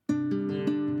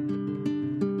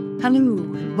Hello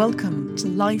and welcome to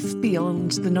Life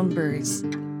Beyond the Numbers,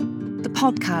 the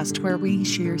podcast where we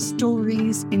share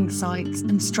stories, insights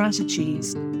and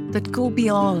strategies that go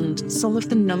beyond some of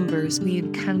the numbers we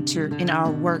encounter in our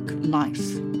work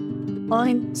life.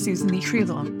 I'm Susan Lee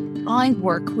Creelon. I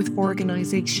work with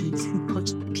organisations who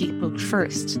put people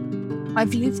first.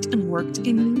 I've lived and worked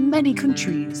in many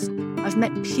countries. I've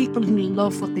met people who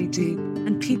love what they do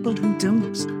and people who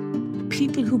don't.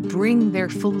 People who bring their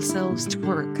full selves to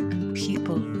work and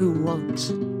people who won't.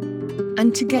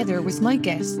 And together with my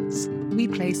guests, we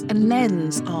place a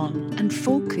lens on and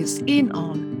focus in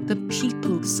on the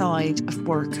people side of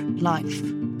work life.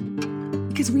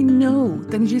 Because we know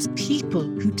that it is people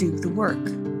who do the work,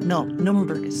 not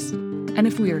numbers. And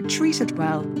if we are treated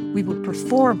well, we will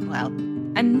perform well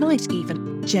and might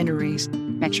even generate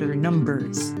better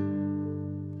numbers.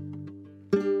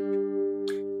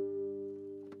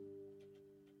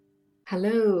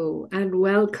 Hello and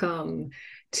welcome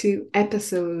to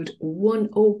episode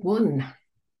 101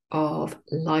 of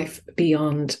Life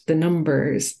Beyond the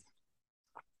Numbers.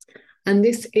 And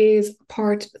this is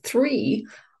part 3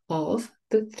 of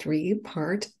the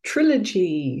 3-part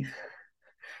trilogy.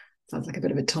 Sounds like a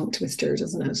bit of a tongue twister,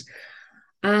 doesn't it?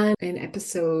 And in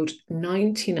episode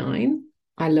 99,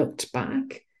 I looked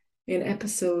back. In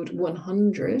episode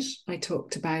 100, I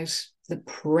talked about the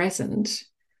present.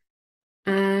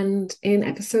 And in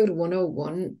episode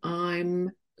 101,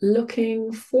 I'm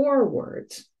looking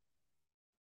forward.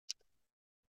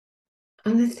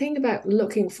 And the thing about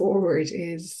looking forward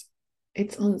is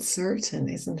it's uncertain,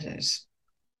 isn't it?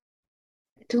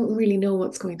 I don't really know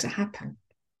what's going to happen.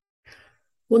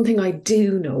 One thing I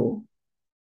do know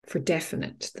for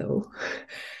definite, though,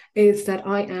 is that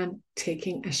I am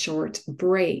taking a short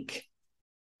break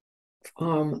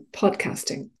from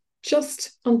podcasting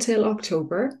just until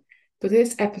October. But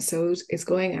this episode is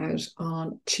going out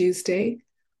on Tuesday,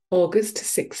 August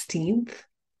 16th.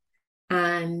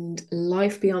 And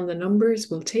Life Beyond the Numbers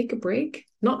will take a break,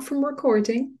 not from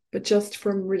recording, but just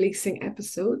from releasing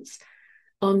episodes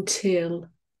until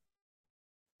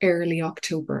early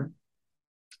October.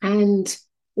 And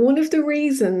one of the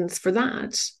reasons for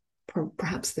that, or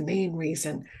perhaps the main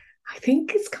reason, I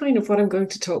think is kind of what I'm going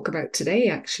to talk about today,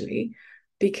 actually,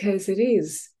 because it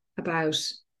is about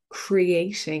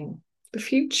creating the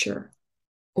future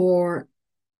or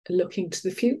looking to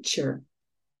the future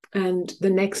and the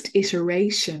next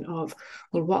iteration of,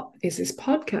 well, what is this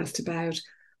podcast about?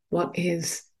 What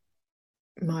is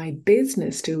my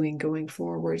business doing going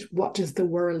forward? What does the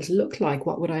world look like?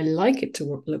 What would I like it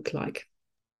to look like?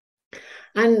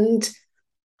 And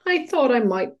I thought I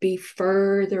might be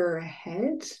further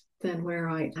ahead than where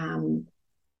I am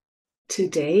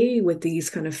today with these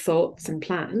kind of thoughts and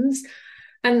plans.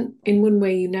 And in one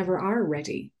way, you never are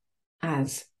ready,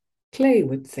 as Clay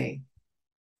would say.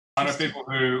 I know people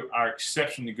who are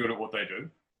exceptionally good at what they do,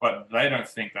 but they don't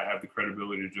think they have the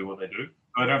credibility to do what they do.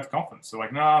 They don't have the confidence. They're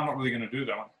like, no, I'm not really going to do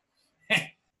that. I'm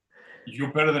like,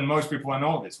 you're better than most people I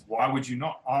know at this. Why would you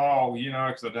not? Oh,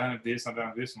 because I don't have this, I don't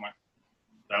have this. I'm like,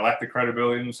 they lack the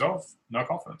credibility in themselves, no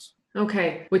confidence.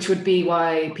 Okay, which would be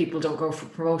why people don't go for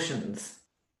promotions.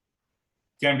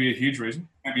 Can be a huge reason.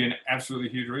 Can be an absolutely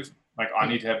huge reason. Like, I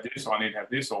need to have this, or I need to have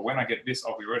this, or when I get this,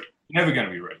 I'll be ready. You're never going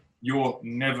to be ready. You're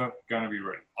never going to be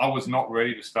ready. I was not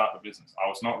ready to start the business. I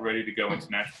was not ready to go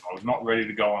international. I was not ready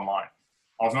to go online.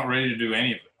 I was not ready to do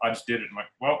any of it. I just did it. I'm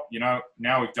like, well,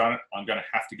 now we've done it. I'm going to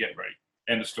have to get ready.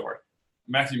 End of story.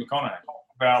 Matthew McConaughey,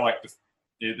 about like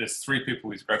there's 3 people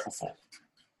he's grateful for.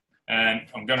 And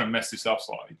I'm going to mess this up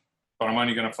slightly, but I'm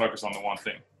only going to focus on the one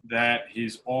thing, that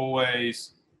he's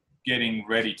always getting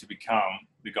ready to become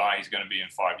the guy he's going to be in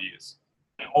 5 years.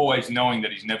 And always knowing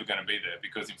that he's never going to be there,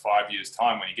 because in 5 years'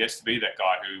 time, when he gets to be that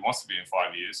guy who he wants to be in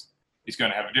 5 years, he's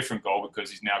going to have a different goal, because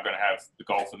he's now going to have the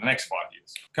goal for the next 5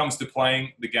 years. It comes to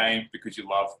playing the game because you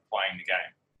love playing the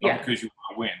game, not because you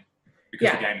want to win,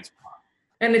 because the game is fun.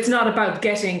 And it's not about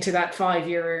getting to that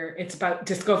 5-year, it's about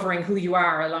discovering who you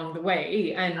are along the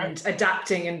way and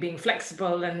adapting and being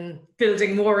flexible and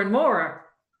building more and more.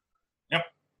 Yep.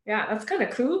 Yeah, that's kind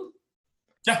of cool.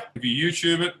 Yeah, if you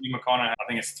YouTube it, McConaughey, I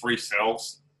think it's 3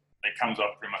 cells. It comes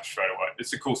up pretty much straight away.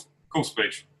 It's a cool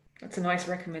speech. That's a nice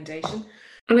recommendation.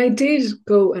 And I did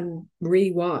go and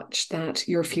rewatch that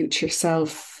Your Future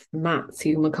Self,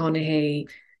 Matthew McConaughey.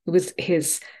 It was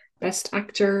his Best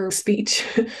Actor speech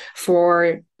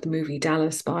for the movie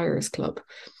Dallas Buyers Club.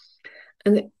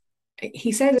 And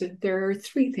he said that there are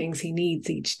 3 things he needs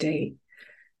each day.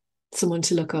 Someone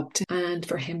to look up to, and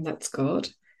for him, that's God.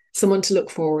 Someone to look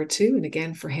forward to, and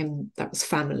again, for him, that was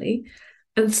family.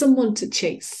 And someone to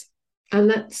chase. And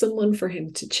that someone for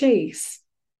him to chase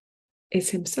is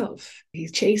himself. He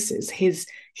chases his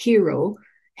hero,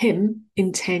 him,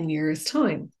 in 10 years'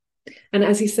 time. And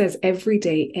as he says, every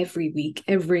day, every week,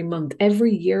 every month,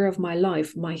 every year of my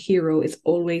life, my hero is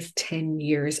always 10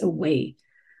 years away.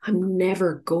 I'm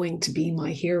never going to be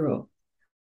my hero.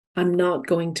 I'm not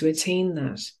going to attain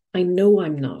that. I know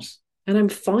I'm not. And I'm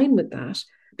fine with that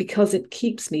because it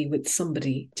keeps me with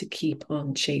somebody to keep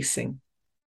on chasing.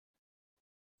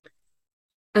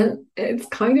 And it's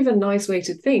kind of a nice way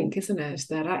to think, isn't it?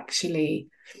 That actually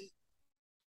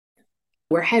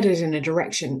we're headed in a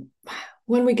direction.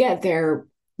 When we get there,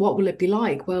 what will it be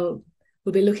like? Well,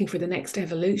 we'll be looking for the next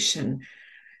evolution,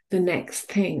 the next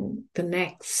thing, the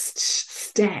next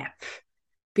step,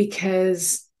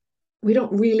 because we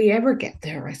don't really ever get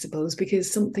there, I suppose,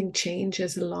 because something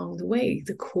changes along the way.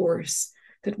 The course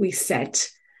that we set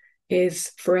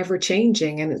is forever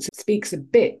changing. And it speaks a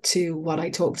bit to what I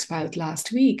talked about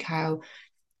last week, how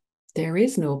there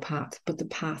is no path, but the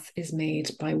path is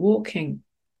made by walking.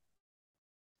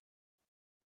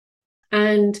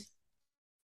 And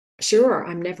sure,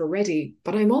 I'm never ready,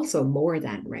 but I'm also more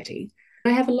than ready.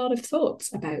 I have a lot of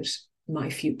thoughts about my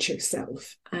future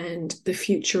self and the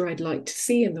future I'd like to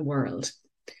see in the world.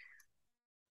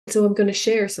 So I'm going to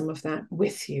share some of that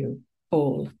with you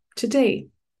all today,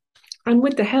 and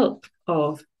with the help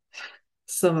of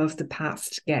some of the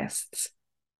past guests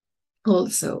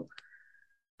also.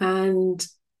 And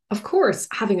of course,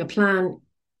 having a plan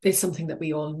is something that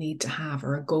we all need to have,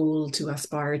 or a goal to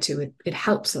aspire to. It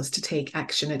helps us to take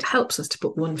action. It helps us to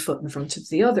put one foot in front of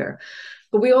the other.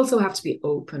 But we also have to be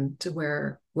open to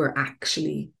where we're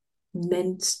actually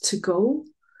meant to go.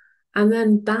 And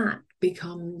then that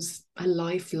becomes a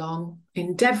lifelong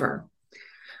endeavor,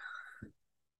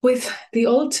 with the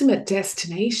ultimate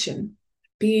destination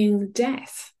being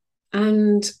death.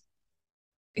 And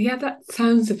yeah, that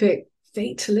sounds a bit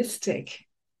fatalistic,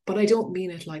 but I don't mean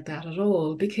it like that at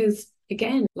all, because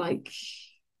again, like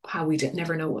how we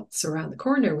never know what's around the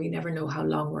corner, we never know how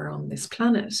long we're on this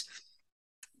planet.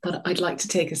 But I'd like to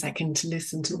take a second to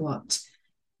listen to what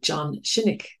John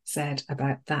Shinnick said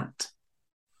about that.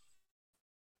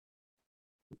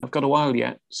 I've got a while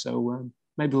yet, so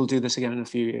maybe we'll do this again in a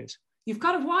few years. You've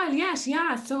got a while yet,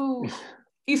 yeah. So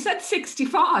you said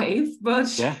 65,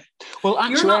 but yeah. Well,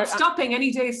 actually, you're not stopping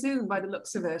any day soon by the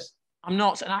looks of it. I'm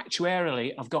not, and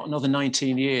actuarially, I've got another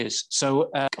 19 years. So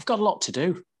I've got a lot to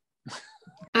do.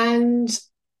 And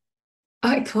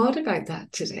I thought about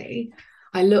that today.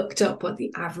 I looked up what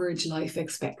the average life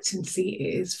expectancy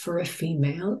is for a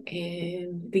female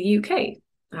in the UK.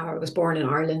 Now, I was born in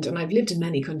Ireland and I've lived in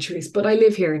many countries, but I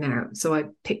live here now. So I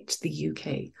picked the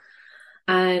UK.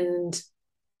 And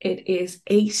it is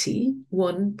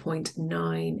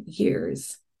 81.9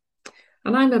 years.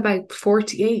 And I'm about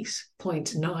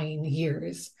 48.9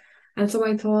 years. And so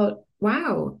I thought,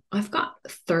 wow, I've got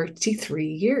 33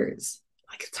 years,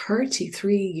 like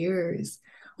 33 years.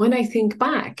 When I think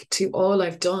back to all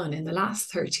I've done in the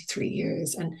last 33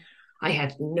 years, and I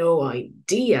had no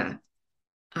idea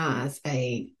as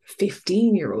a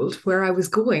 15-year-old where I was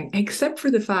going, except for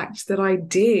the fact that I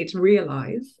did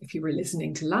realize, if you were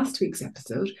listening to last week's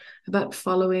episode, about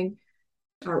following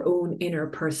our own inner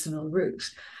personal route.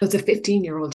 As a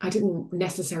 15-year-old, I didn't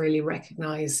necessarily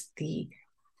recognize the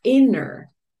inner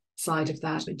side of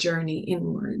that, a journey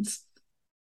inwards.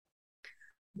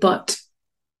 But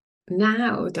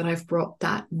now that I've brought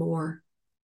that more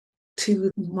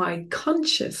to my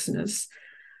consciousness,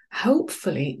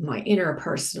 hopefully my inner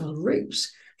personal route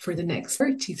for the next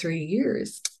 33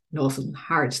 years, an awful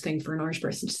hard thing for an Irish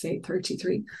person to say,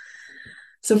 33.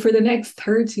 So for the next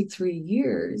 33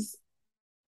 years,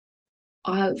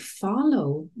 I'll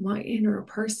follow my inner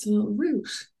personal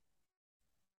route.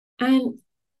 And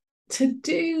to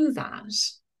do that,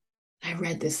 I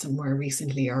read this somewhere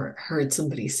recently or heard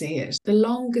somebody say it, the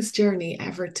longest journey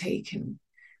ever taken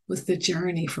was the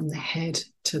journey from the head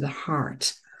to the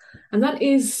heart. And that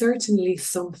is certainly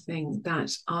something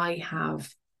that I have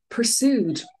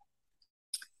pursued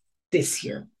this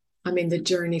year. I mean, the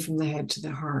journey from the head to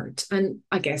the heart. And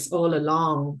I guess all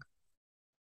along,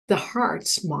 the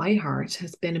heart, my heart,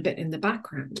 has been a bit in the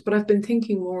background, but I've been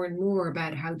thinking more and more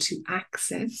about how to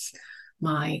access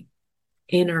my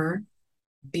inner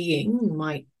being,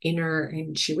 my inner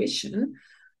intuition.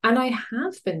 And I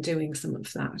have been doing some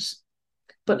of that.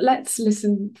 But let's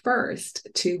listen first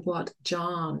to what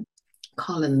John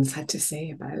Collins had to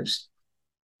say about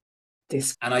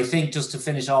this. And I think, just to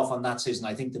finish off on that, Susan,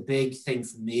 I think the big thing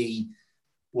for me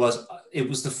was it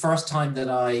was the first time that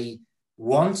I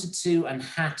wanted to and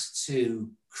had to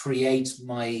create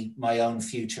my own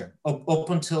future. Up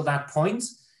until that point,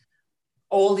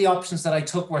 all the options that I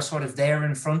took were sort of there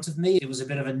in front of me. It was a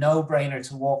bit of a no-brainer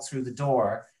to walk through the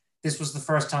door. This was the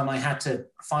first time I had to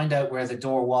find out where the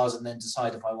door was and then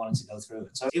decide if I wanted to go through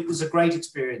it. So it was a great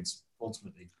experience,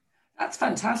 ultimately. That's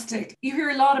fantastic. You hear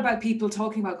a lot about people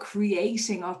talking about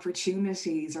creating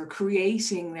opportunities or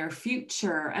creating their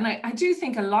future. And I do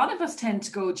think a lot of us tend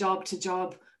to go job to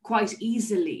job quite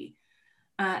easily,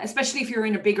 especially if you're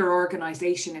in a bigger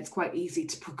organization. It's quite easy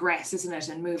to progress, isn't it,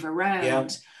 and move around. Yeah.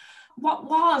 What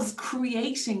was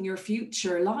creating your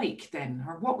future like then?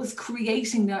 Or what was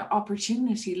creating the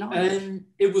opportunity like?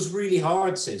 It was really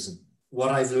hard, Susan. What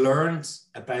I've learned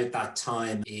about that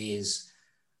time is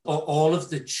all of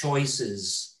the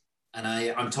choices, and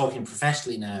I'm talking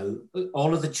professionally now,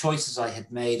 all of the choices I had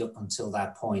made up until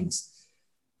that point,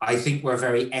 I think were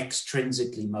very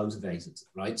extrinsically motivated,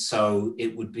 right? So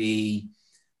it would be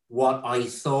what I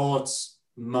thought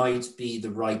might be the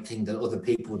right thing that other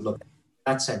people would look at.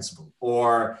 That's sensible.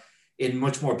 Or in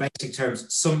much more basic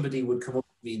terms, somebody would come up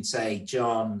to me and say,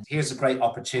 John, here's a great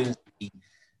opportunity.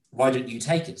 Why don't you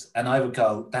take it? And I would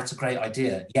go, that's a great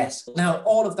idea. Yes. Now,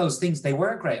 all of those things, they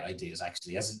were great ideas,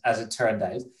 actually, as it turned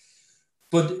out.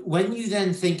 But when you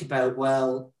then think about,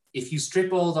 well, if you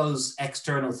strip all those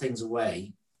external things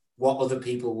away, what other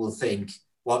people will think,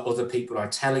 what other people are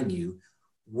telling you,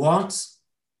 what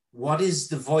is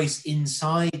the voice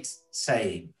inside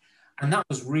saying? And that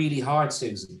was really hard,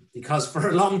 Susan, because for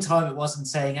a long time it wasn't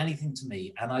saying anything to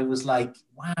me. And I was like,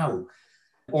 wow.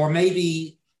 Or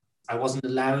maybe I wasn't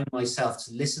allowing myself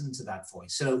to listen to that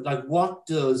voice. So like, what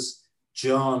does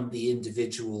John, the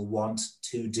individual, want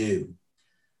to do?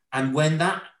 And when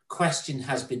that question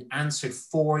has been answered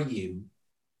for you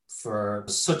for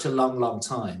such a long, long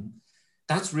time,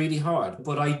 that's really hard.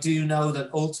 But I do know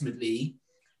that ultimately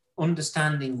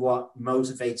understanding what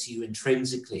motivates you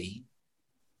intrinsically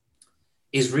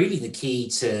is really the key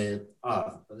to,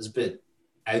 there's a bit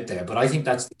out there, but I think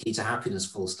that's the key to happiness,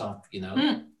 full stop, you know?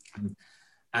 Mm.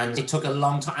 And it took a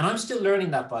long time. And I'm still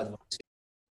learning that, by the way.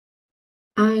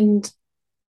 And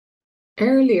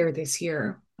earlier this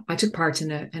year, I took part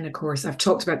in a course. I've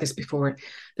talked about this before,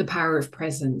 The Power of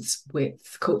Presence,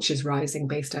 with Coaches Rising,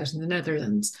 based out in the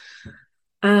Netherlands.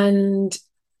 And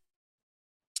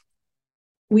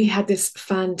we had this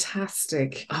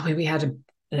fantastic, we had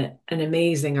an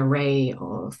amazing array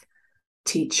of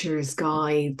teachers,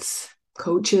 guides,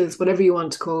 coaches, whatever you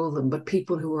want to call them, but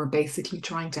people who were basically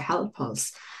trying to help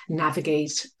us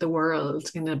navigate the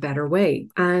world in a better way.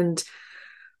 And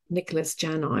Nicholas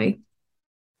Janai,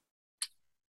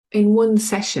 in one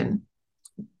session,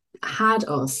 had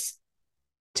us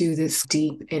do this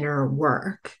deep inner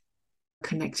work,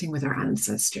 connecting with our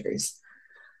ancestors.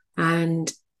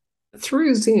 And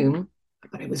through Zoom,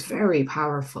 but it was very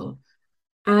powerful.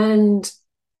 And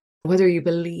whether you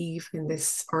believe in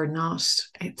this or not,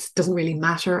 it doesn't really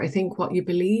matter. I think what you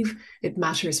believe, it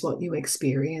matters what you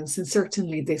experience. And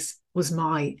certainly this was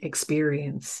my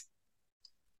experience.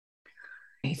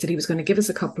 He said he was going to give us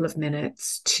a couple of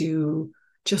minutes to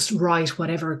just write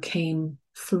whatever came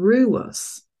through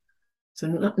us.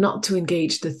 So not to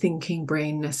engage the thinking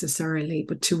brain necessarily,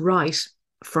 but to write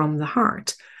from the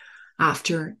heart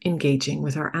after engaging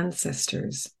with our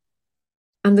ancestors.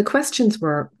 And the questions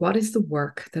were, what is the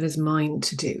work that is mine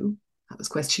to do? That was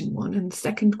question one. And the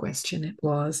second question, it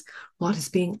was, what is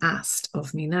being asked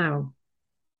of me now?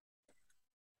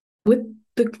 With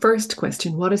the first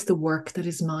question, what is the work that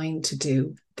is mine to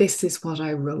do? This is what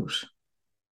I wrote.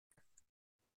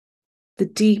 The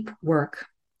deep work,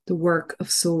 the work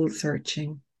of soul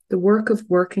searching, the work of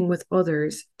working with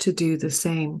others to do the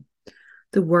same,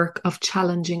 the work of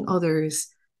challenging others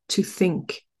to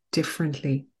think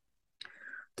differently,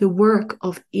 the work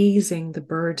of easing the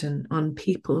burden on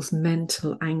people's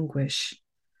mental anguish,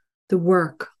 the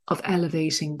work of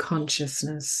elevating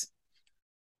consciousness,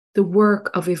 the work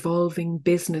of evolving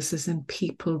businesses and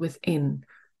people within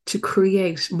to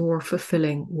create more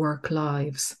fulfilling work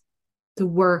lives, the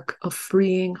work of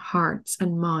freeing hearts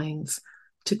and minds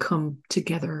to come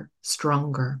together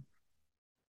stronger.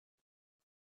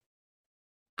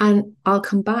 And I'll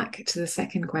come back to the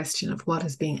second question of what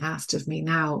is being asked of me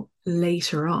now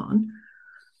later on.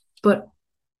 But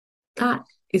that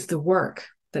is the work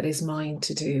that is mine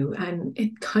to do. And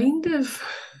it kind of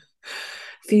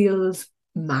feels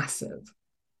massive.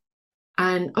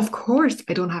 And of course,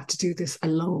 I don't have to do this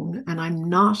alone. And I'm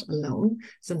not alone,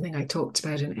 something I talked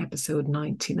about in episode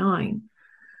 99.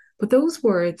 But those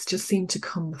words just seemed to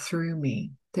come through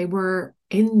me. They were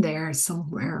in there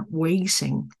somewhere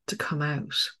waiting to come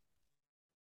out.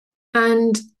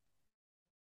 And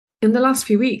In the last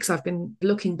few weeks, I've been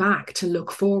looking back to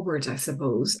look forward, I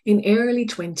suppose. In early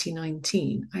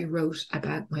 2019, I wrote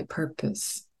about my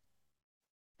purpose: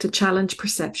 to challenge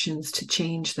perceptions, to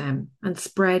change them, and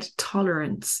spread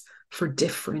tolerance for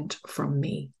different from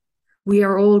me. We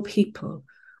are all people.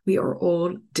 We are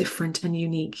all different and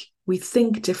unique. We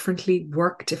think differently,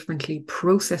 work differently,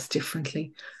 process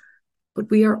differently,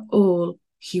 but we are all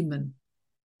human.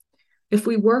 If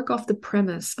we work off the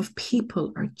premise of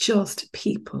people are just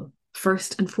people,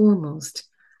 first and foremost,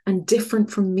 and different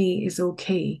from me is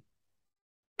okay,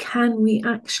 can we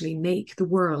actually make the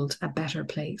world a better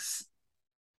place?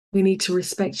 We need to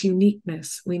respect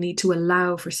uniqueness. We need to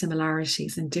allow for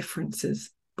similarities and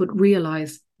differences, but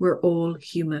realize we're all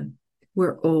human.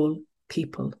 We're all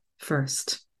people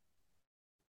first.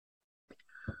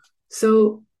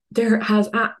 So there has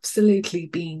absolutely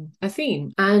been a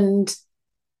theme. And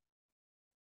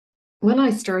when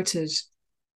I started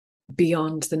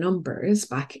Beyond the Numbers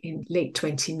back in late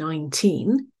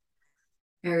 2019,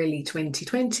 early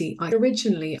 2020, I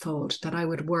originally thought that I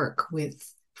would work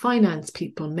with finance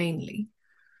people mainly,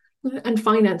 and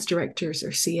finance directors or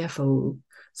CFOs,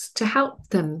 to help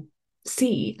them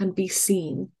see and be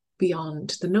seen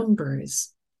beyond the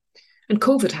numbers. And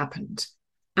COVID happened,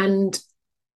 and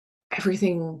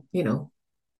everything,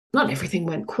 not everything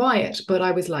went quiet, but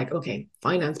I was like, okay,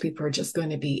 finance people are just going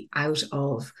to be out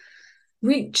of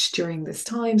reach during this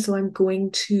time. So I'm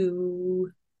going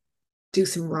to do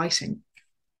some writing.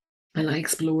 And I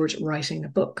explored writing a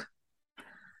book.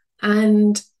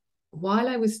 And while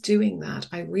I was doing that,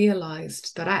 I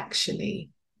realized that actually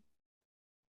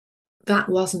that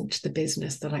wasn't the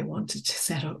business that I wanted to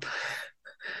set up.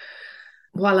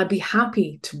 While I'd be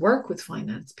happy to work with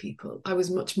finance people, I was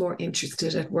much more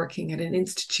interested at working at an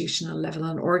institutional level,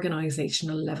 an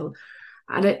organizational level,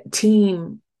 at a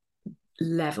team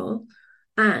level,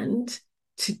 and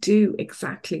to do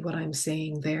exactly what I'm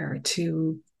saying there,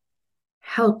 to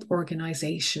help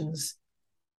organizations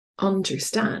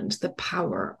understand the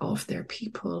power of their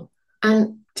people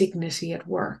and dignity at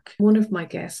work. One of my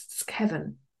guests,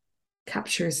 Kevin,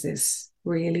 captures this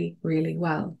really, really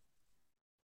well.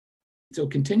 So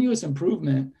continuous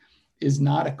improvement is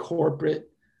not a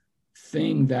corporate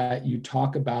thing that you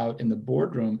talk about in the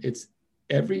boardroom. It's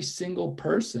every single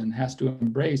person has to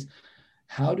embrace,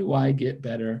 how do I get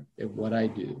better at what I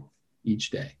do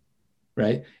each day,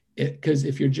 right? Because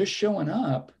if you're just showing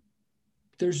up,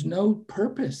 there's no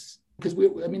purpose. Because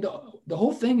the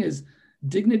whole thing is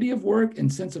dignity of work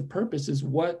and sense of purpose is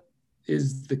what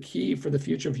is the key for the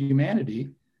future of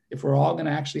humanity if we're all going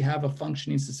to actually have a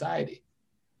functioning society,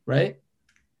 right?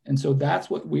 And so that's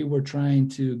what we were trying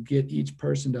to get each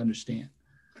person to understand.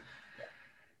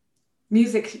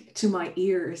 Music to my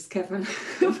ears, Kevin.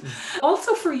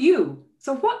 Also for you.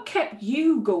 So what kept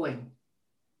you going?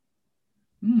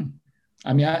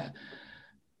 I'm at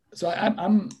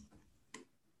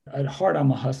heart,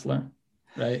 I'm a hustler,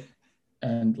 right?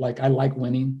 And I like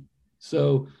winning.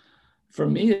 So for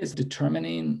me, it's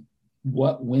determining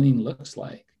what winning looks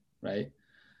like, right?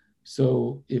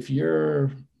 So if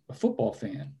you're a football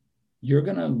fan, you're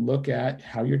going to look at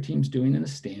how your team's doing in the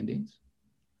standings.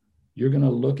 You're going to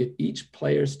look at each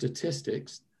player's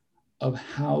statistics of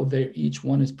how each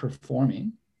one is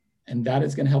performing. And that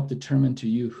is going to help determine to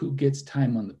you who gets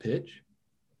time on the pitch,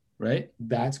 right?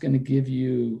 That's going to give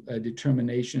you a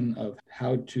determination of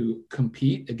how to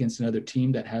compete against another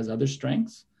team that has other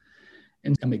strengths.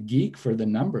 And I'm a geek for the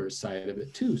numbers side of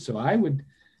it too. So I would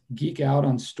geek out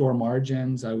on store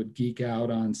margins. I would geek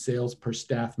out on sales per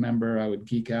staff member. I would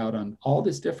geek out on all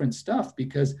this different stuff,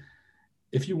 because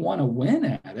if you want to win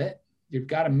at it, you've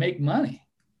got to make money,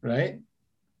 right?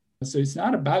 So it's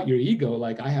not about your ego.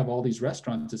 Like, I have all these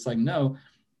restaurants. It's like, no,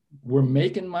 we're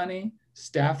making money.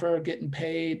 Staff are getting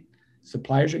paid.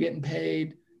 Suppliers are getting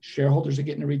paid. Shareholders are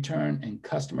getting a return, and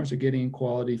customers are getting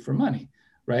quality for money,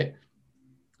 right?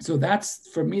 So that's,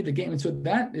 for me, the game. And so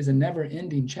that is a never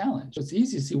ending challenge. It's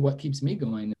easy to see what keeps me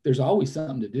going. There's always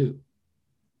something to do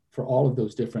for all of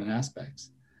those different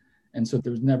aspects. And so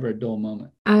there's never a dull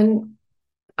moment. And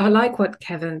I like what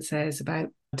Kevin says about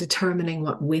determining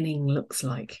what winning looks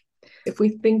like. If we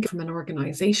think from an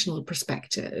organizational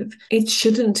perspective, it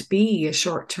shouldn't be a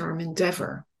short-term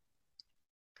endeavor.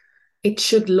 It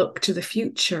should look to the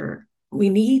future. We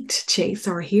need to chase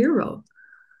our hero.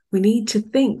 We need to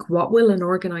think, what will an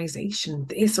organization,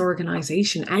 this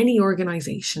organization, any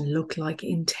organization look like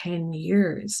in 10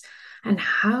 years? And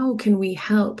how can we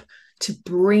help to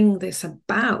bring this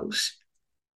about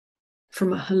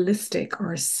from a holistic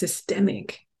or a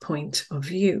systemic point of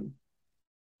view?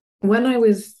 When I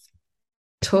was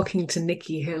talking to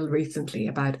Nikki Hill recently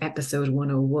about episode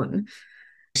 101,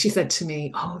 She said to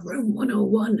me, oh, room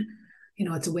 101,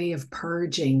 it's a way of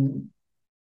purging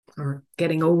or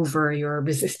getting over your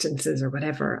resistances or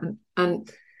whatever. And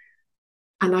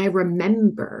I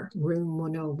remember room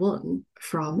 101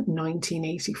 from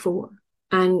 1984.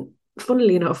 And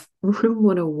funnily enough, room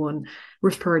 101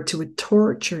 referred to a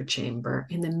torture chamber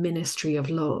in the Ministry of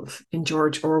Love in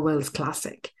George Orwell's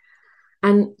classic.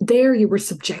 And there you were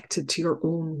subjected to your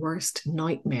own worst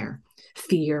nightmare,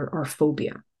 fear, or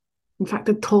phobia. In fact,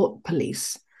 the thought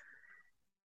police,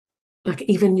 like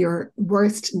even your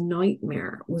worst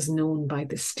nightmare was known by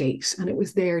the state, and it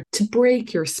was there to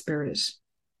break your spirit.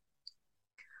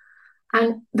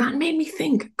 And that made me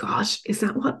think, gosh, is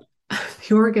that what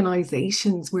the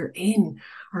organizations we're in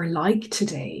are like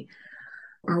today?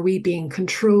 Are we being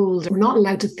controlled? We're not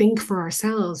allowed to think for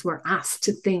ourselves. We're asked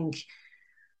to think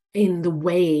in the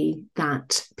way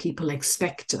that people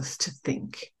expect us to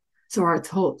think. So our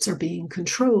thoughts are being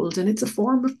controlled, and it's a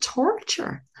form of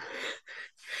torture.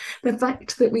 The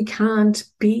fact that we can't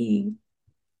be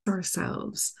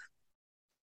ourselves.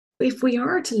 If we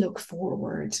are to look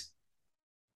forward,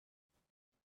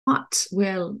 what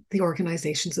will the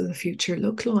organizations of the future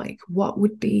look like? What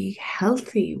would be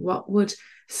healthy? What would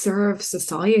serve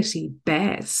society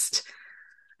best?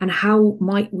 And how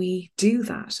might we do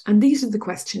that? And these are the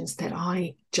questions that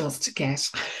I just get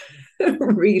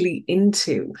really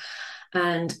into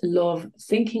and love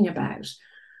thinking about.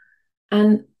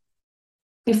 And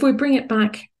if we bring it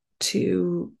back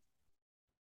to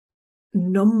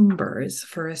numbers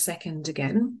for a second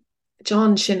again,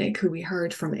 John Shinnick, who we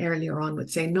heard from earlier on,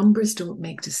 would say, numbers don't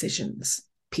make decisions,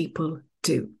 people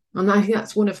do. And I think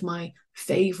that's one of my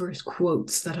favorite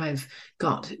quotes that I've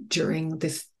got during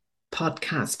this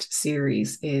podcast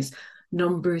series is,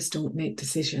 numbers don't make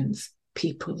decisions,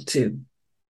 people do.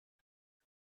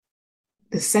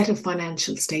 The set of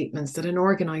financial statements that an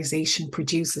organization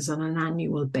produces on an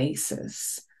annual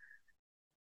basis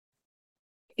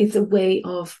is a way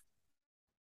of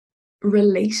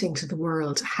relating to the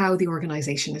world, how the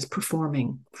organization is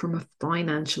performing from a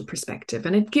financial perspective.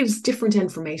 And it gives different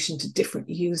information to different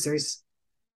users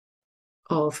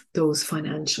of those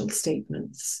financial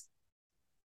statements.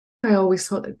 I always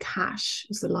thought that cash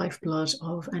is the lifeblood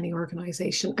of any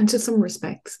organization. And to some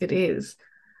respects, it is,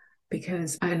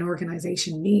 because an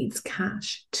organization needs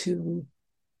cash to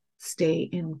stay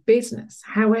in business.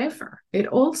 However, it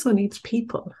also needs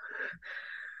people.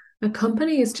 A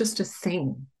company is just a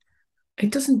thing.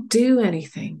 It doesn't do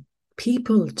anything.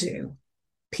 People do.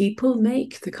 People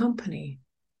make the company.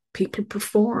 People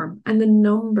perform, and the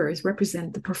numbers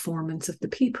represent the performance of the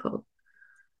people.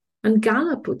 And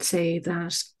Gallup would say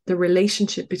that the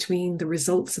relationship between the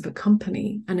results of a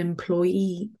company and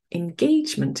employee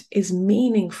engagement is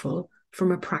meaningful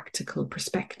from a practical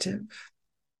perspective.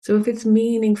 So if it's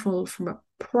meaningful from a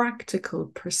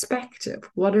practical perspective,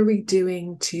 what are we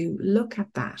doing to look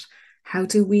at that? How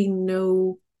do we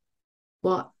know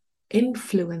what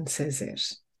influences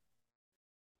it?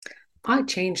 I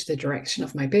changed the direction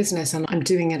of my business, and I'm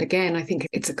doing it again. I think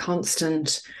it's a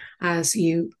constant as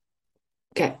you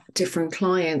get different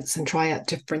clients and try out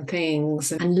different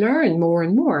things and learn more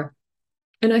and more.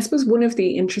 And I suppose one of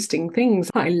the interesting things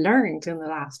I learned in the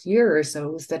last year or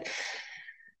so is that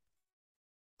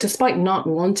despite not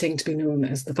wanting to be known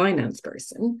as the finance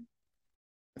person,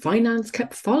 finance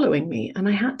kept following me. And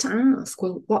I had to ask,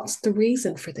 well, what's the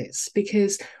reason for this?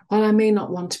 Because while I may not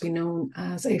want to be known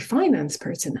as a finance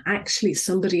person, actually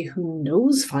somebody who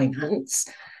knows finance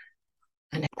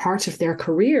and part of their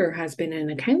career has been in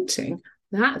accounting,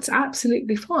 that's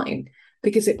absolutely fine,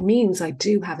 because it means I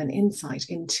do have an insight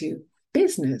into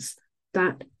business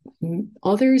that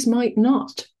others might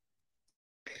not.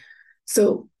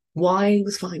 So why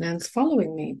was finance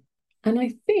following me? And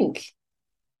I think,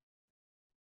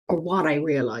 or what I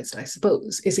realized, I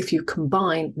suppose, is if you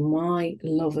combine my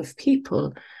love of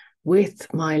people with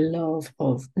my love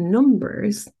of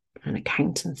numbers and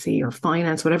accountancy or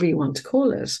finance, whatever you want to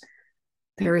call it,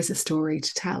 there is a story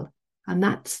to tell. And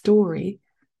that story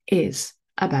is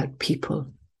about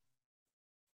people,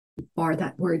 or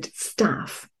that word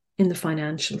staff in the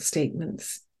financial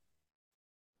statements.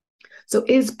 So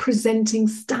is presenting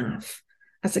staff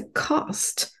as a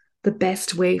cost the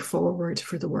best way forward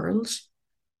for the world?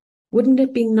 Wouldn't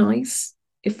it be nice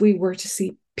if we were to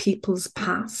see people's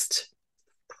past,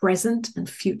 present, and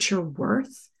future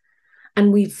worth,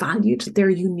 and we valued their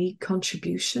unique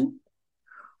contribution?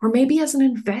 Or maybe as an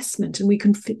investment, and we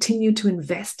can continue to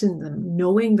invest in them,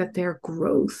 knowing that their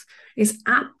growth is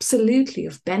absolutely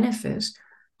of benefit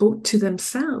both to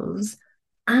themselves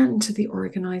and to the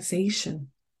organization.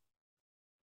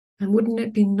 And wouldn't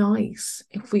it be nice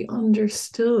if we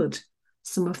understood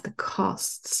some of the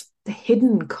costs, the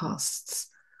hidden costs,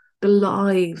 the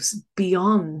lives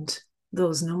beyond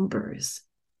those numbers.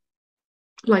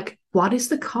 Like, what is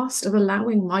the cost of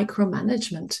allowing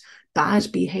micromanagement,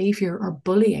 bad behavior, or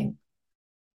bullying?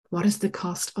 What is the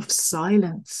cost of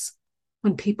silence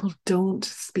when people don't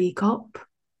speak up?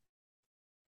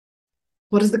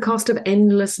 What is the cost of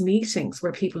endless meetings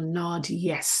where people nod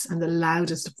yes and the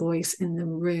loudest voice in the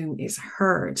room is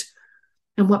heard?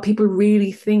 And what people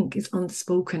really think is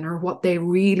unspoken, or what they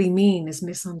really mean is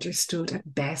misunderstood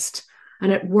at best,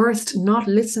 and at worst not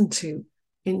listened to,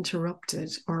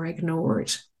 interrupted, or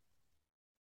ignored?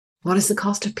 What is the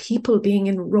cost of people being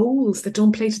in roles that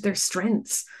don't play to their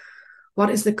strengths? What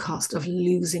is the cost of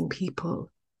losing people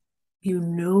you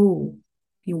know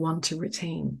you want to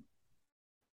retain?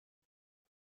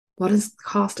 What is the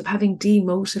cost of having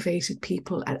demotivated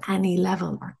people at any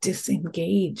level or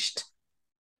disengaged?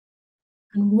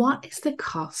 And what is the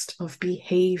cost of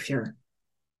behavior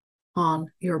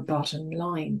on your bottom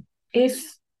line?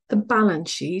 If the balance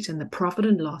sheet and the profit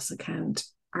and loss account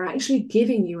are actually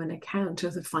giving you an account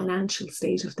of the financial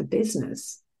state of the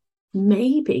business,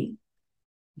 maybe,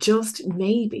 just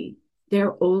maybe,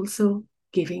 they're also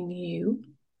giving you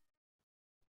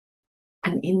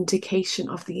an indication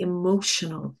of the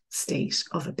emotional state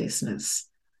of a business.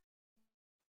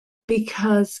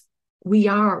 Because we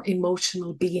are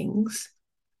emotional beings,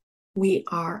 we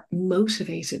are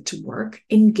motivated to work.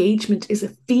 Engagement is a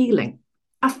feeling,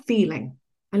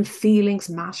 and feelings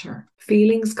matter.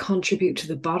 Feelings contribute to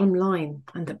the bottom line,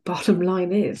 and the bottom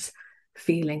line is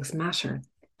feelings matter.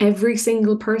 Every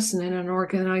single person in an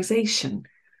organization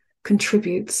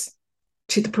contributes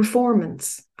to the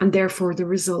performance and therefore the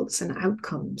results and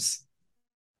outcomes.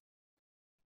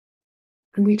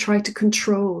 And we try to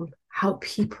control how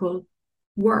people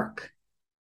work,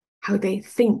 how they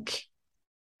think.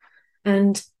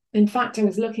 And in fact, I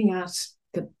was looking at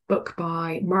the book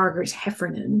by Margaret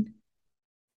Heffernan.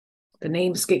 The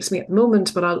name escapes me at the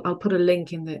moment, but I'll put a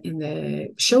link in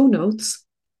the show notes.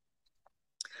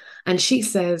 And she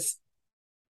says,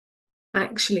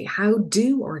 actually, how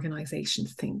do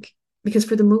organizations think? Because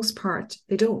for the most part,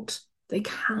 they don't. They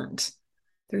can't.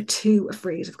 They're too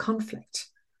afraid of conflict.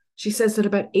 She says that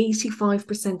about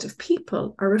 85% of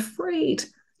people are afraid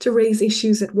to raise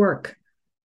issues at work.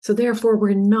 So therefore,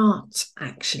 we're not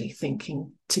actually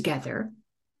thinking together.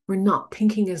 We're not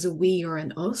thinking as a we or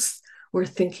an us. We're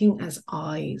thinking as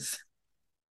I's.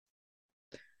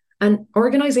 And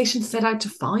organizations set out to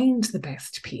find the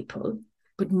best people,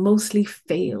 but mostly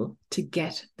fail to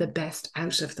get the best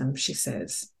out of them, she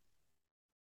says.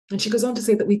 And she goes on to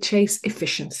say that we chase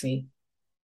efficiency.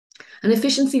 And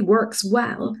efficiency works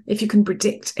well if you can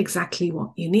predict exactly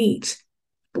what you need.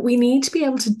 But we need to be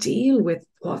able to deal with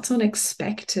what's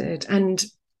unexpected, and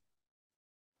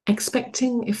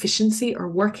expecting efficiency or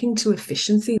working to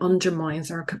efficiency undermines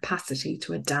our capacity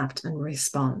to adapt and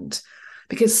respond,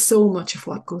 because so much of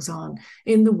what goes on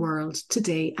in the world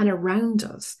today and around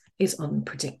us is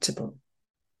unpredictable.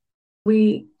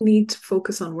 We need to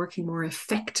focus on working more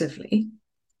effectively.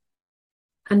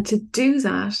 And to do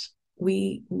that,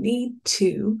 we need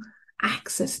to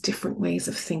access different ways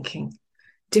of thinking,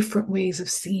 different ways of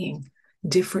seeing,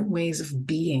 different ways of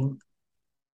being.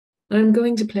 And I'm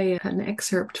going to play an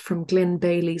excerpt from Glyn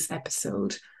Bailey's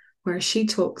episode where she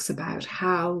talks about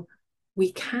how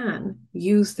we can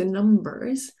use the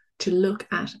numbers to look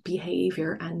at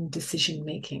behavior and decision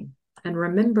making. And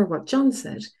remember what John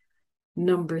said,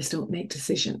 numbers don't make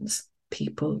decisions,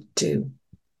 people do.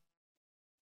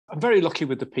 I'm very lucky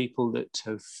with the people that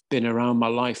have been around my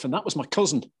life, and that was my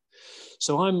cousin.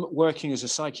 So I'm working as a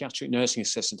psychiatric nursing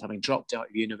assistant, having dropped out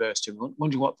of university, and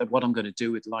wondering what I'm going to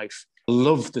do with life. I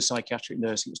love the psychiatric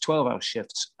nursing. It was 12-hour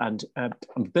shifts, and I'm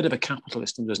a bit of a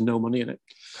capitalist, and there's no money in it.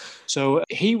 So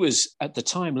he was, at the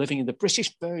time, living in the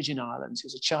British Virgin Islands. He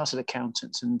was a chartered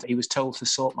accountant, and he was told to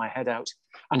sort my head out.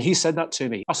 And he said that to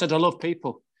me. I said, I love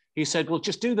people. He said, well,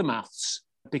 just do the maths,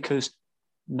 because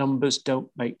numbers don't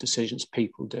make decisions,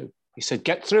 people do. He said,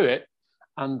 get through it,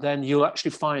 and then you'll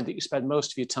actually find that you spend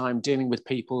most of your time dealing with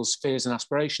people's fears and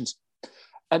aspirations.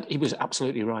 And he was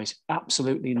absolutely right,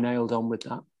 absolutely nailed on with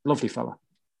that. Lovely fella.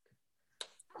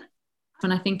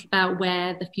 When I think about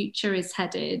where the future is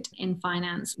headed in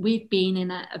finance, we've been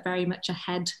in a very much a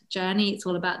head journey. It's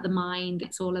all about the mind.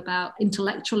 It's all about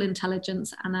intellectual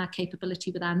intelligence and our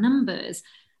capability with our numbers.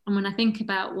 And when I think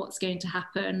about what's going to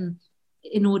happen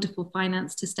in order for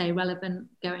finance to stay relevant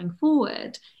going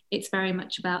forward, it's very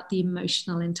much about the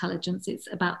emotional intelligence. It's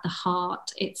about the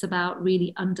heart. It's about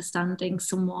really understanding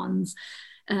someone's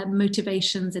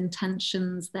motivations,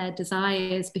 intentions, their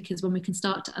desires, because when we can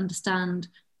start to understand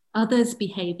others'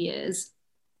 behaviors,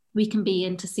 We can be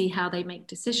in to see how they make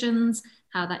decisions,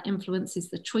 how that influences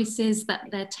the choices that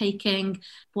they're taking,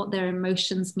 what their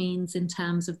emotions means in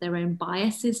terms of their own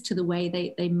biases to the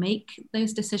way they make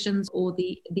those decisions, or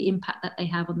the impact that they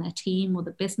have on their team or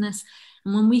the business.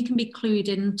 And when we can be clued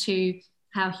into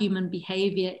how human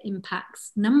behavior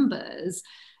impacts numbers,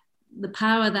 the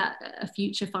power that a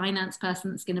future finance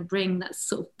person is going to bring, that's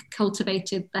sort of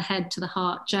cultivated the head to the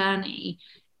heart journey,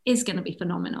 is going to be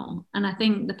phenomenal. And I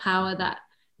think the power that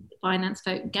finance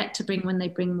folk get to bring when they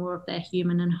bring more of their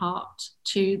human and heart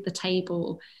to the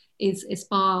table is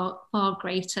far, far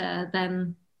greater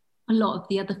than a lot of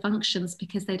the other functions,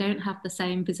 because they don't have the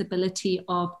same visibility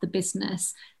of the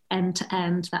business end to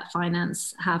end that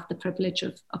finance have the privilege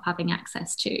of having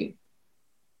access to.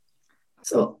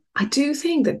 So I do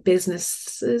think that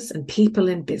businesses and people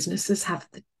in businesses have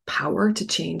the power to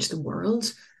change the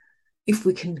world if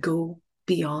we can go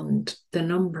beyond the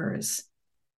numbers.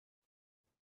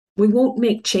 We won't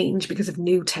make change because of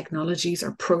new technologies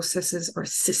or processes or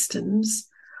systems.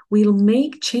 We'll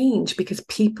make change because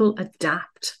people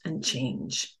adapt and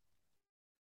change.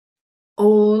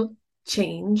 All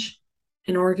change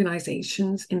in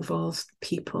organizations involves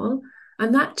people,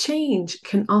 and that change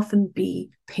can often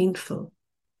be painful.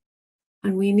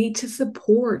 And we need to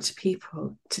support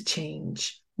people to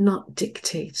change, not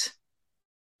dictate.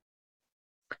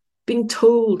 Being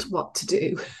told what to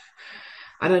do,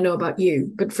 I don't know about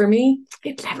you, but for me,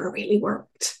 it never really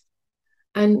worked.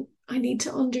 And I need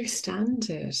to understand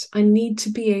it. I need to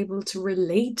be able to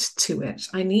relate to it.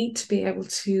 I need to be able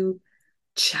to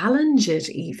challenge it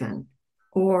even,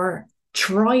 or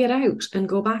try it out and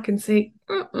go back and say,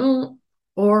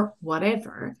 or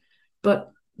whatever.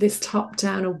 But this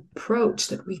top-down approach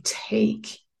that we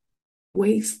take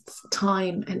wastes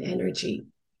time and energy.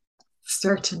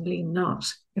 Certainly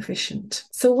not efficient.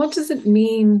 So what does it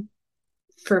mean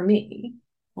for me,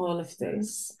 all of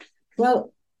this?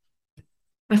 Well,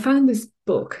 I found this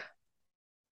book.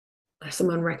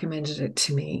 Someone recommended it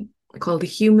to me, called The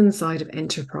Human Side of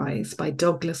Enterprise by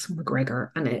Douglas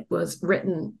McGregor. And it was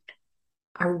written,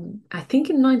 I think,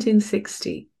 in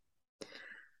 1960.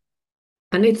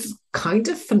 And it's kind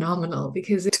of phenomenal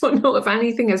because I don't know if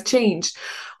anything has changed,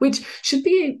 which should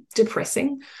be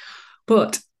depressing.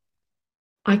 But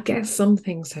I guess some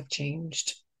things have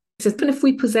changed. It says, but if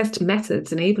we possessed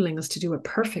methods enabling us to do a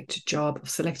perfect job of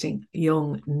selecting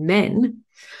young men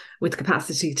with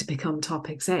capacity to become top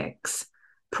execs,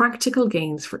 practical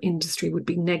gains for industry would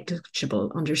be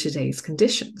negligible under today's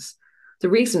conditions. The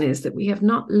reason is that we have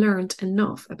not learned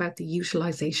enough about the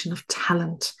utilization of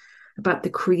talent, about the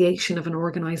creation of an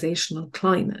organizational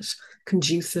climate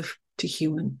conducive to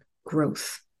human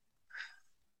growth.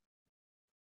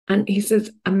 And he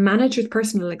says, a manager's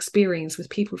personal experience with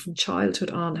people from childhood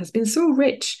on has been so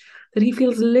rich that he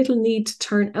feels little need to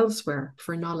turn elsewhere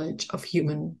for knowledge of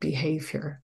human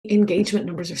behavior. Engagement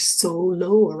numbers are so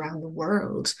low around the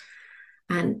world,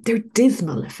 and they're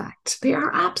dismal, in fact. They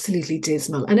are absolutely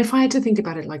dismal. And if I had to think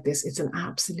about it like this, it's an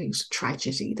absolute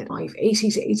tragedy that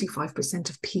 80 to 85%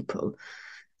 of people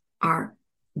are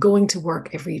going to work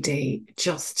every day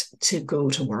just to go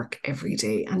to work every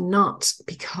day, and not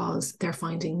because they're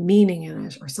finding meaning in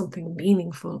it or something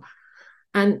meaningful.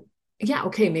 And yeah,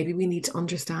 okay, maybe we need to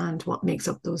understand what makes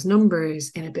up those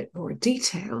numbers in a bit more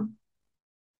detail.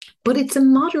 But it's a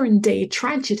modern day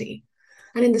tragedy.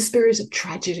 And in the spirit of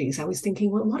tragedies, I was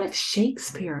thinking, well, what if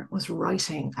Shakespeare was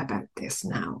writing about this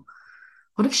now?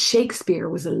 What if Shakespeare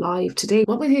was alive today?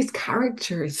 What would his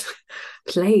characters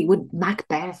play? Would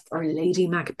Macbeth or Lady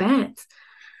Macbeth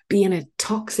be in a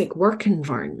toxic work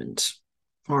environment,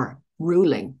 or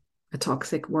ruling a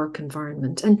toxic work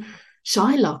environment? And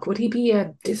Shylock, would he be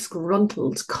a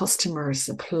disgruntled customer,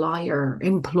 supplier,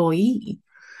 employee?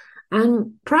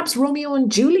 And perhaps Romeo and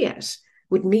Juliet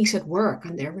would meet at work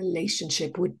and their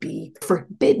relationship would be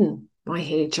forbidden by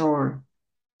HR.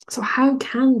 So how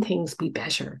can things be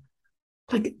better?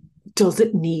 Like, does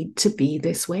it need to be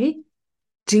this way?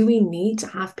 Do we need to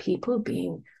have people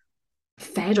being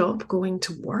fed up going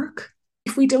to work?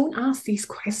 If we don't ask these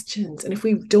questions and if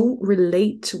we don't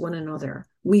relate to one another,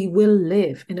 we will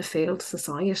live in a failed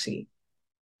society.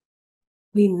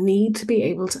 We need to be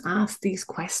able to ask these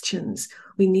questions.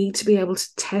 We need to be able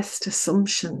to test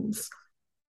assumptions.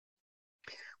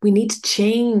 We need to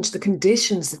change the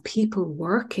conditions that people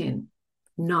work in,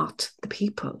 not the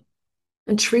people.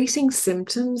 And treating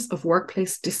symptoms of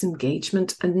workplace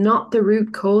disengagement and not the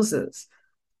root causes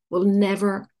will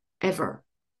never, ever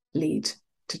lead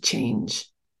to change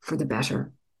for the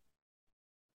better.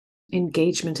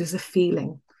 Engagement is a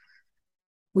feeling.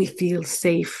 We feel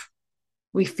safe.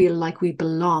 We feel like we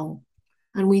belong.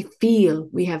 and we feel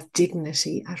we have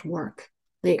dignity at work.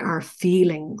 They are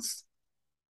feelings.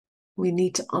 We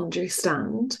need to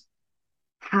understand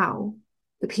how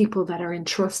the people that are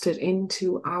entrusted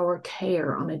into our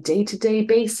care on a day-to-day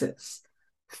basis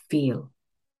feel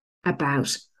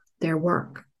about their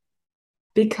work.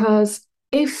 Because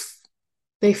if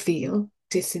they feel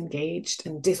disengaged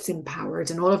and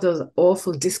disempowered and all of those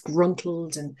awful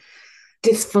disgruntled and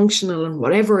dysfunctional and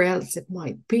whatever else it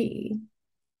might be,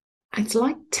 it's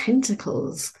like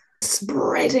tentacles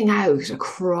spreading out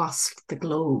across the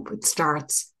globe. It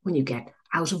starts when you get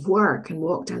out of work and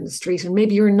walk down the street, and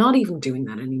maybe you're not even doing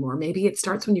that anymore. Maybe it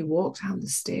starts when you walk down the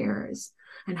stairs,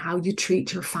 and how you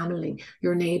treat your family,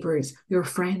 your neighbors, your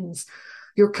friends,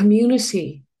 your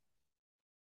community,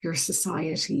 your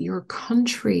society, your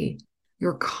country,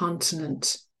 your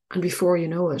continent, and before you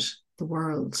know it, the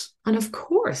world. And of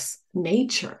course,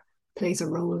 nature plays a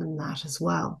role in that as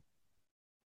well.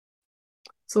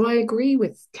 So I agree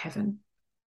with Kevin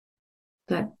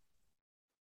that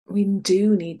we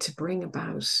do need to bring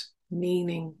about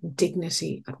meaning,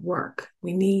 dignity at work.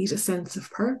 We need a sense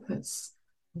of purpose.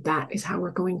 That is how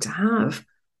we're going to have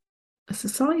a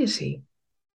society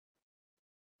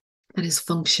that is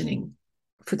functioning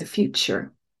for the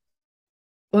future.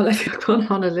 Well, I've gone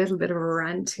on a little bit of a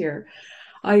rant here.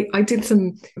 I did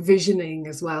some visioning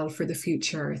as well for the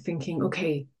future, thinking,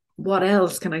 okay, what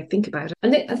else can I think about?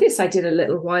 And this I did a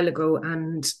little while ago,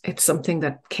 and it's something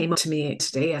that came up to me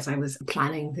today as I was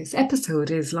planning this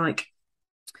episode, is like,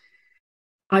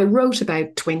 I wrote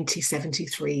about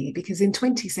 2073, because in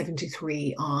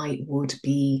 2073, I would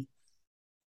be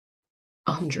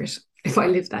 100 if I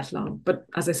live that long. But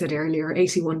as I said earlier,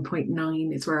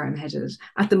 81.9 is where I'm headed,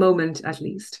 at the moment at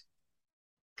least.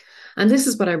 And this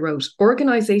is what I wrote.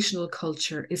 Organizational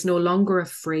culture is no longer a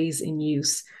phrase in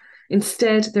use.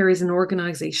 Instead, there is an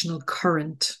organizational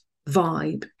current,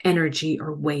 vibe, energy,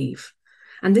 or wave.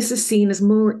 And this is seen as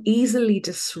more easily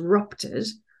disrupted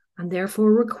and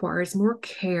therefore requires more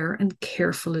care and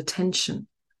careful attention.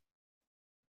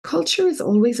 Culture is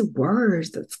always a word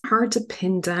that's hard to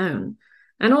pin down.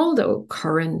 And although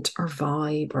current or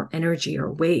vibe or energy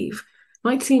or wave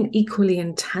might seem equally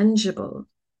intangible,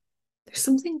 there's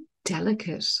something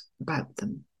delicate about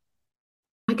them.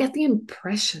 I get the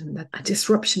impression that a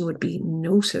disruption would be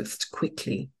noticed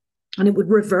quickly, and it would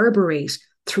reverberate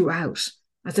throughout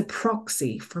as a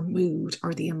proxy for mood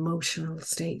or the emotional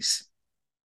state.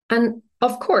 And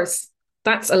of course,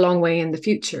 that's a long way in the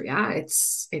future. Yeah,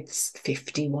 it's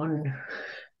 51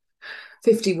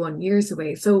 years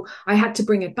away. So I had to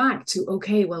bring it back to,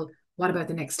 okay, well, what about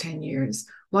the next 10 years?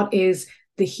 What is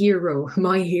the hero,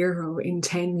 my hero in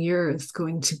 10 years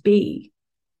going to be?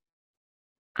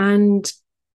 And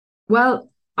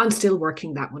well, I'm still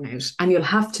working that one out, and you'll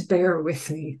have to bear with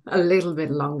me a little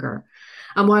bit longer.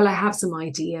 And while I have some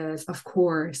ideas, of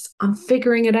course, I'm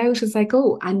figuring it out as I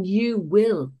go, and you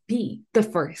will be the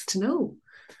first to know.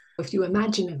 If you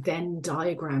imagine a Venn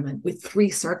diagram with 3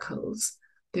 circles,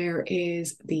 there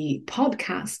is the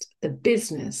podcast, the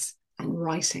business, and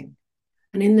writing.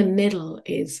 And in the middle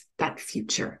is that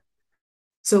future.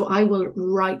 So I will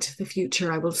write the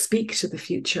future, I will speak to the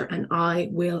future, and I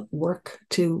will work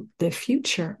to the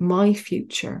future, my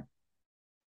future.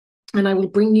 And I will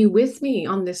bring you with me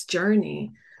on this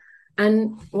journey.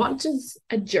 And what does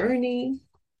a journey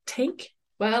take?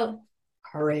 Well,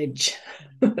 courage,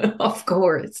 of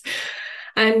course.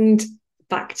 And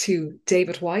back to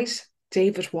David Whyte.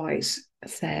 David Whyte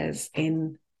says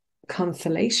in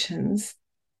Consolations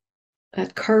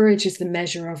that courage is the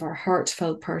measure of our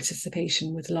heartfelt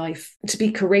participation with life. To be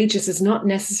courageous is not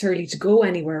necessarily to go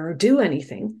anywhere or do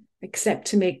anything, except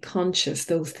to make conscious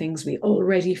those things we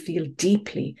already feel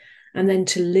deeply, and then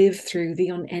to live through the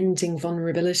unending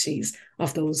vulnerabilities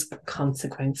of those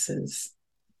consequences.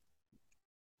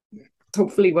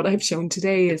 Hopefully what I've shown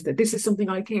today is that this is something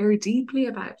I care deeply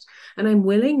about, and I'm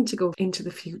willing to go into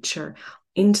the future,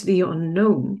 into the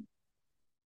unknown,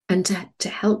 and to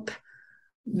help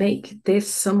make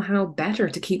this somehow better,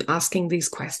 to keep asking these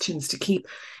questions, to keep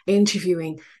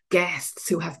interviewing guests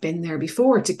who have been there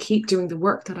before, to keep doing the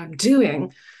work that I'm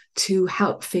doing to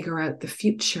help figure out the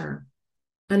future.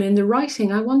 And in the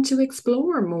writing, I want to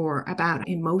explore more about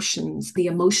emotions, the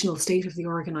emotional state of the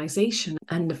organization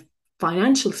and the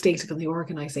financial state of the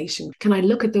organization. Can I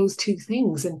look at those 2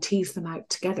 things and tease them out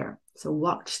together? So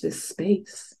watch this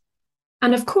space.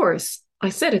 And of course, I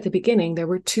said at the beginning, there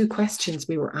were 2 questions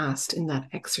we were asked in that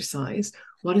exercise.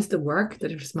 What is the work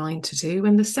that it is mine to do?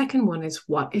 And the second one is,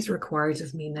 what is required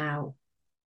of me now?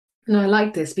 And I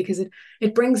like this because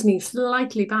it brings me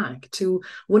slightly back to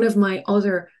one of my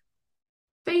other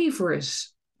favorite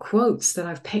quotes that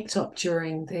I've picked up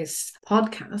during this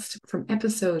podcast from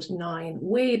episode 9,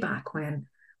 way back when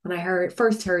I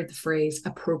first heard the phrase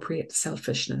appropriate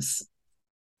selfishness.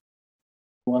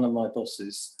 One of my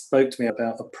bosses spoke to me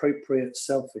about appropriate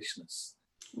selfishness.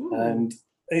 Ooh. And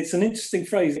it's an interesting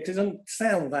phrase. It doesn't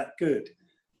sound that good,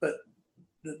 but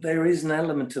there is an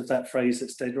element of that phrase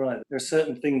that's dead right. There are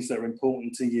certain things that are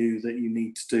important to you that you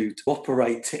need to do to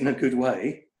operate in a good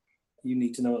way. You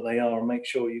need to know what they are and make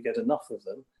sure you get enough of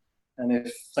them. And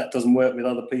if that doesn't work with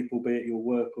other people, be it your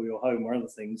work or your home or other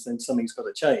things, then something's got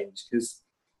to change. Because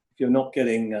if you're not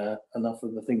getting enough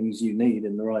of the things you need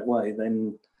in the right way,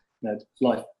 then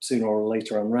life sooner or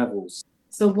later unravels.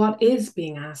 So what is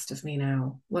being asked of me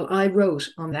now? Well, I wrote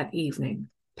on that evening: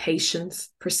 patience,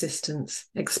 persistence,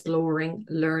 exploring,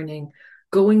 learning,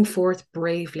 going forth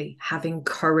bravely, having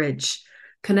courage,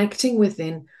 connecting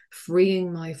within,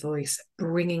 freeing my voice,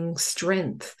 bringing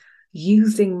strength,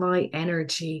 using my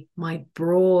energy, my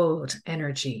broad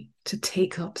energy, to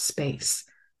take up space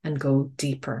and go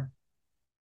deeper.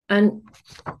 And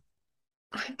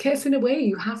I guess in a way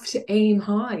you have to aim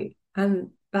high. And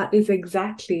that is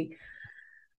exactly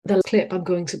the clip I'm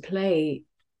going to play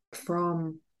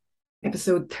from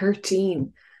episode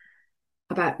 13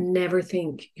 about never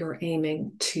think you're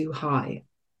aiming too high.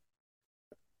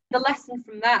 The lesson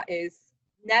from that is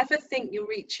never think you're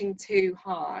reaching too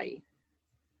high.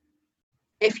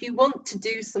 If you want to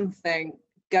do something,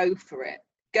 go for it.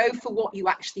 Go for what you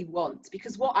actually want.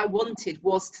 Because what I wanted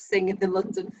was to sing in the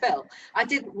London Phil. I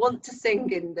didn't want to sing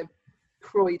in the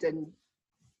Croydon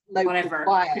local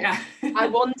choir. Yeah. I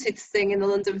wanted to sing in the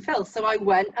London Phil. So I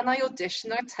went and I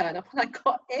auditioned, I turned up and I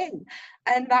got in.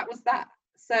 And that was that.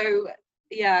 So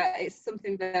yeah, it's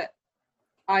something that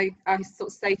I sort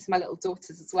of say to my little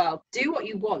daughters as well. Do what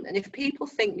you want. And if people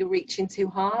think you're reaching too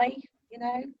high,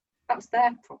 that's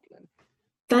their problem.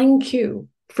 Thank you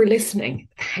for listening.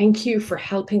 Thank you for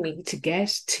helping me to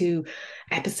get to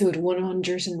episode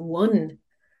 101.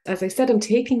 As I said, I'm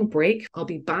taking a break. I'll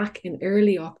be back in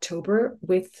early October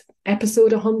with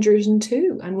episode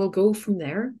 102, and we'll go from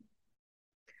there.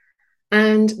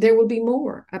 And there will be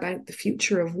more about the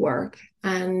future of work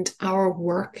and our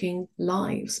working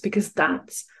lives, because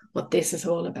that's what this is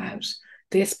all about.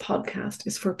 This podcast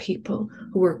is for people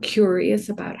who are curious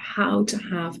about how to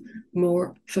have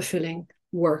more fulfilling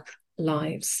work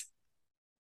lives.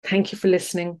 Thank you for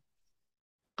listening.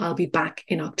 I'll be back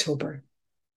in October.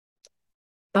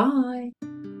 Bye.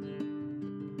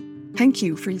 Thank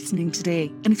you for listening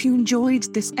today. And if you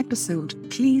enjoyed this episode,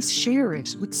 please share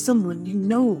it with someone you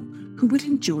know who would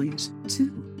enjoy it too.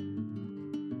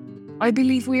 I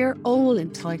believe we are all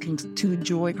entitled to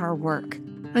enjoy our work,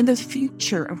 and the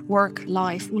future of work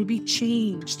life will be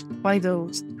changed by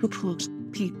those who put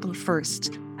people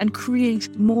first and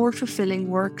create more fulfilling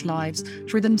work lives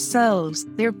for themselves,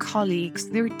 their colleagues,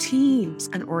 their teams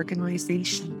and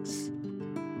organisations.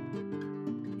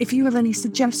 If you have any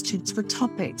suggestions for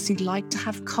topics you'd like to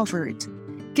have covered,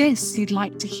 guests you'd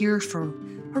like to hear from,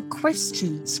 or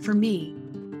questions for me,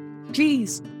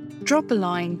 please drop a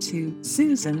line to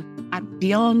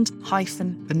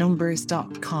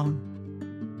susan@beyond-thenumbers.com.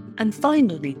 And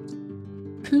finally,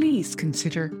 please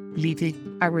consider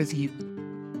leaving a review.